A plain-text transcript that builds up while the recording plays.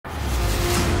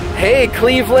Hey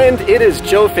Cleveland, it is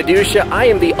Joe Fiducia. I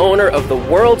am the owner of the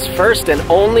world's first and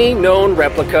only known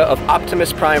replica of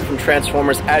Optimus Prime from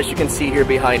Transformers, as you can see here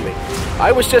behind me.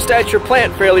 I was just at your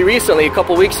plant fairly recently, a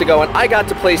couple weeks ago, and I got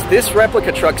to place this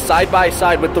replica truck side by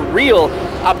side with the real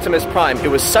Optimus Prime. It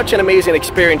was such an amazing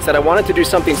experience that I wanted to do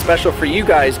something special for you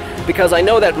guys, because I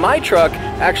know that my truck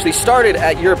actually started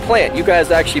at your plant. You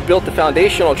guys actually built the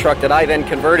foundational truck that I then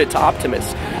converted to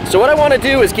Optimus. So what I want to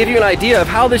do is give you an idea of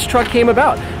how this truck came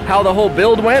about, how the whole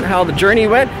build went, how the journey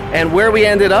went, and where we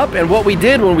ended up, and what we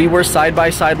did when we were side by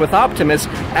side with Optimus,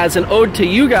 as an ode to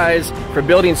you guys for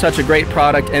building such a great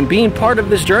product and being part of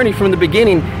this journey from the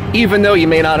beginning, even though you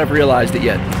may not have realized it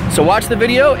yet. So watch the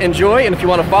video, enjoy, and if you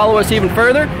want to follow us even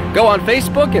further, go on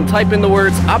Facebook and type in the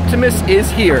words "Optimus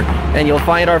is here," and you'll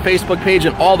find our Facebook page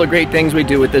and all the great things we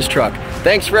do with this truck.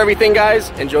 Thanks for everything, guys.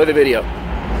 Enjoy the video.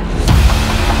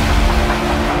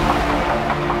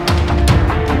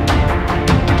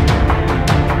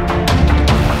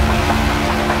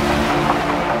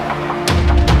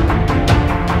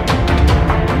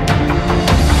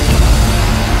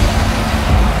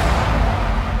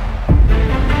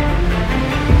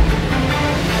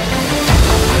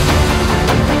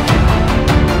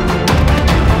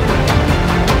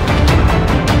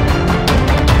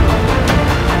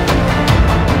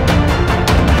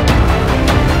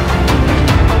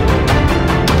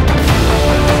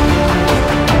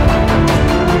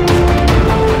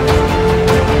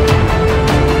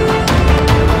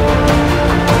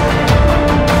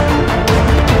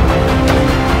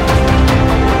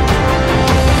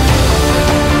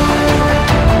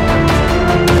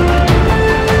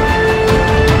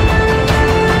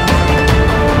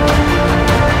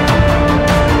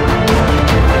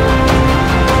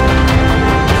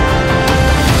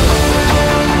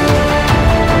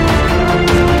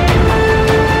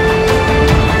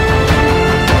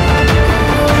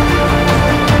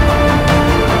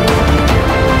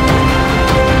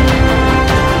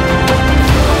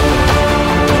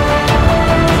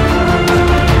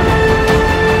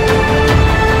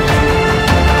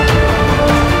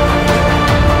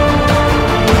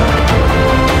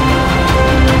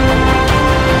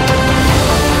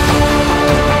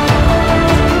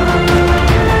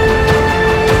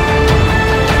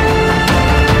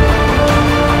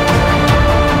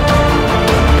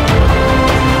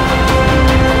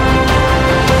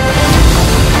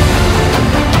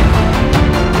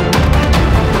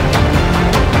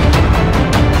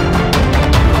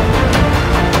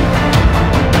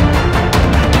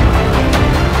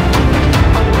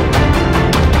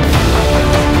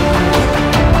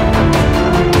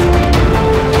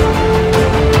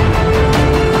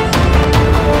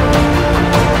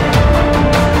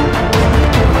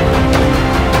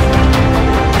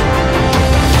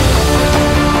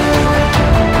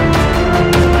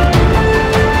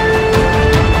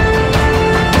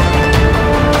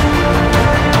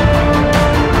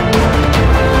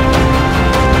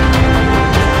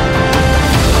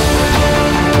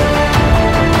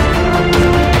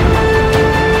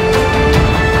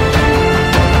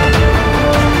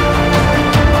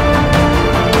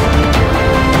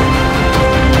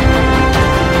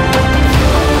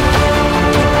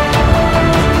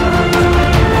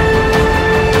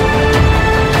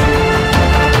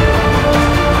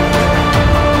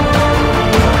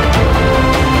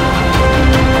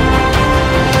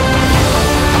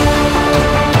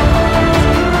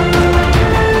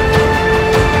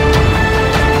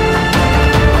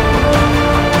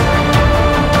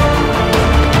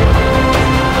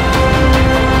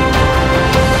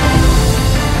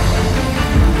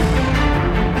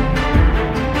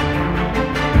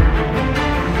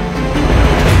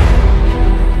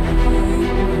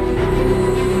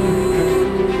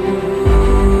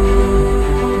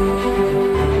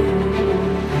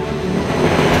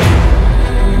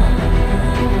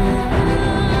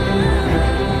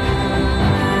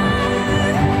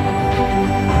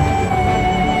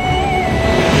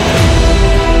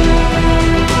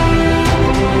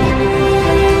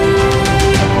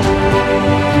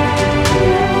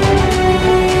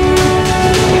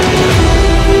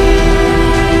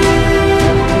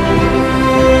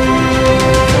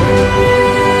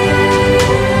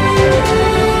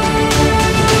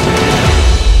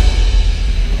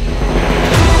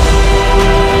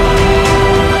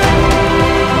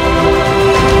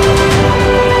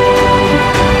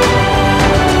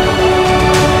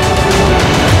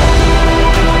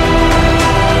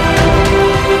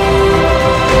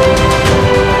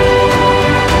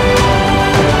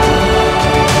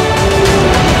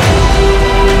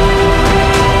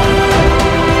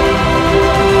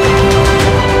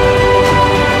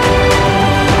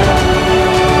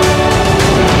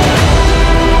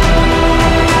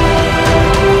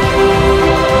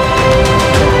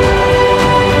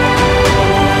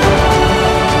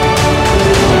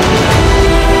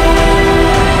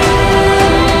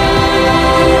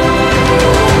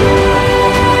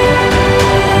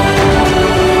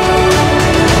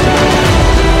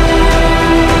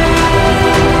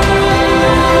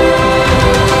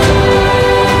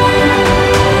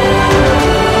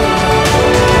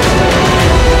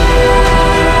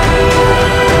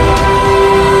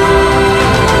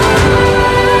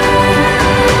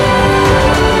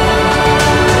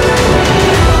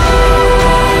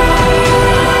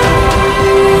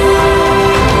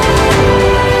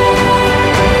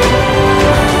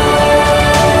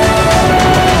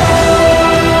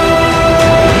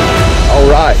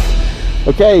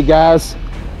 Okay guys,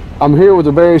 I'm here with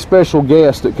a very special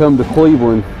guest that come to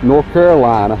Cleveland, North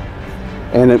Carolina,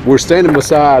 and we're standing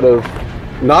beside of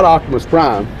not Optimus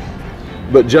Prime,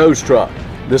 but Joe's truck.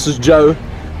 This is Joe,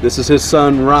 this is his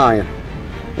son Ryan,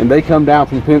 and they come down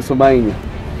from Pennsylvania.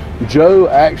 Joe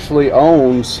actually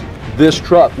owns this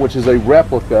truck, which is a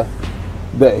replica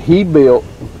that he built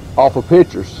off of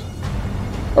pictures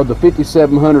of the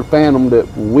 5700 Phantom that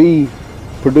we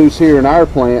produce here in our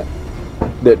plant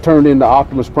that turned into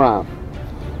Optimus Prime.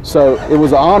 So it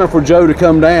was an honor for Joe to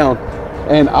come down,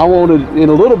 and I wanted, in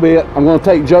a little bit, I'm going to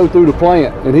take Joe through the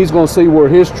plant, and he's going to see where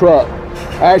his truck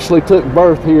actually took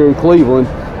birth here in Cleveland,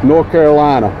 North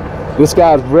Carolina. This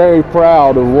guy's very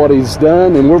proud of what he's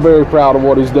done, and we're very proud of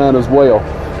what he's done as well.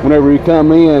 Whenever you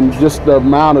come in, just the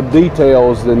amount of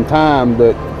details and time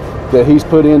that he's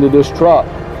put into this truck,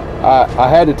 I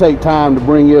had to take time to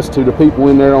bring this to the people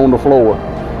in there on the floor,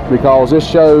 because this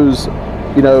shows,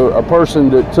 you know, a person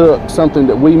that took something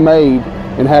that we made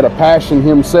and had a passion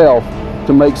himself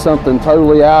to make something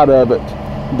totally out of it,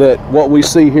 that what we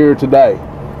see here today.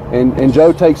 And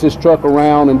Joe takes his truck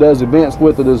around and does events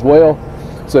with it as well.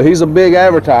 So he's a big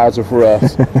advertiser for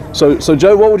us. So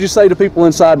Joe, what would you say to people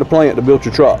inside the plant that built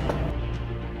your truck?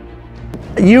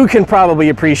 You can probably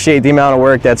appreciate the amount of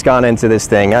work that's gone into this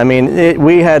thing. I mean,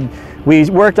 we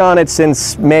worked on it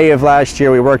since May of last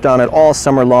year. We worked on it all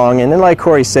summer long, and then like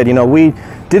Corey said, you know, we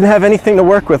didn't have anything to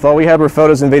work with. All we had were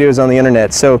photos and videos on the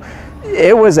internet. So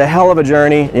it was a hell of a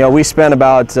journey. You know, we spent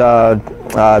about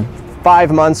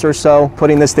 5 months or so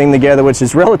putting this thing together, which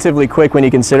is relatively quick when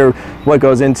you consider what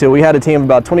goes into it. We had a team of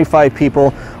about 25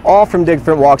 people, all from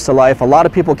different walks of life. A lot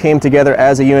of people came together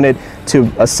as a unit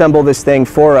to assemble this thing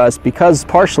for us, because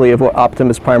partially of what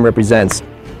Optimus Prime represents.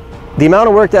 The amount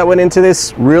of work that went into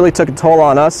this really took a toll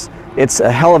on us. It's a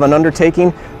hell of an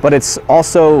undertaking, but it's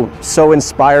also so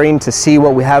inspiring to see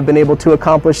what we have been able to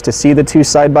accomplish, to see the two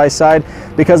side by side,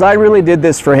 because I really did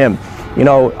this for him. You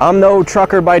know, I'm no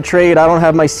trucker by trade. I don't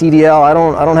have my CDL. I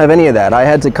don't have any of that. I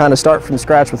had to kind of start from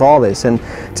scratch with all this, and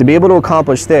to be able to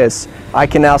accomplish this, I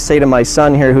can now say to my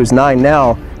son here, who's 9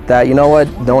 now, that, you know what,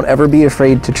 don't ever be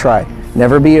afraid to try.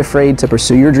 Never be afraid to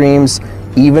pursue your dreams,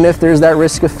 even if there's that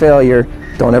risk of failure.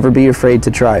 Don't ever be afraid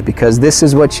to try, because this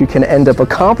is what you can end up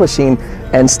accomplishing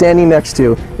and standing next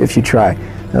to if you try.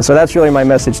 So that's really my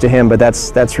message to him, but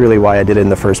that's really why I did it in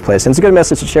the first place. And it's a good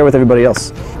message to share with everybody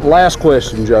else. Last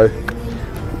question, Joe.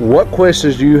 What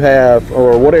questions do you have,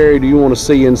 or what area do you want to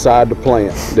see inside the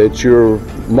plant that you're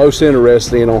most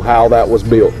interested in on how that was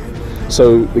built,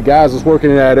 so the guys that's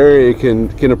working in that area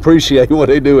can appreciate what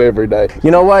they do every day? You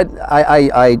know what?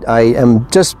 I am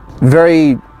just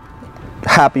very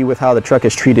happy with how the truck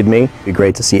has treated me. It'd be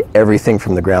great to see everything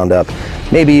from the ground up.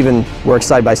 Maybe even work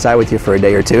side by side with you for a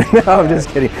day or two. No, I'm just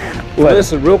kidding. Well,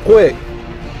 listen, real quick,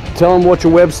 tell them what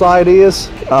your website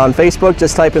is. On Facebook,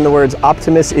 just type in the words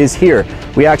 "Optimus is here."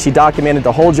 We actually documented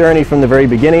the whole journey from the very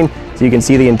beginning, so you can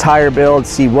see the entire build,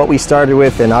 see what we started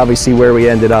with, and obviously where we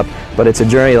ended up. But it's a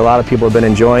journey that a lot of people have been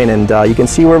enjoying, and you can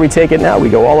see where we take it now. We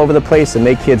go all over the place and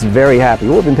make kids very happy.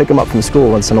 We'll even pick them up from school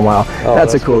once in a while. Oh,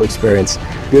 that's a cool experience.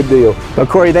 Good deal. But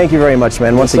Corey, thank you very much,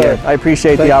 man. Once again, I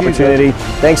appreciate the opportunity.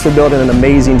 Thanks for building an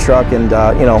amazing truck and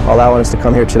you know, allowing us to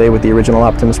come here today with the original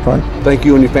Optimus Prime. Thank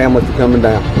you and your family for coming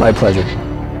down. My pleasure.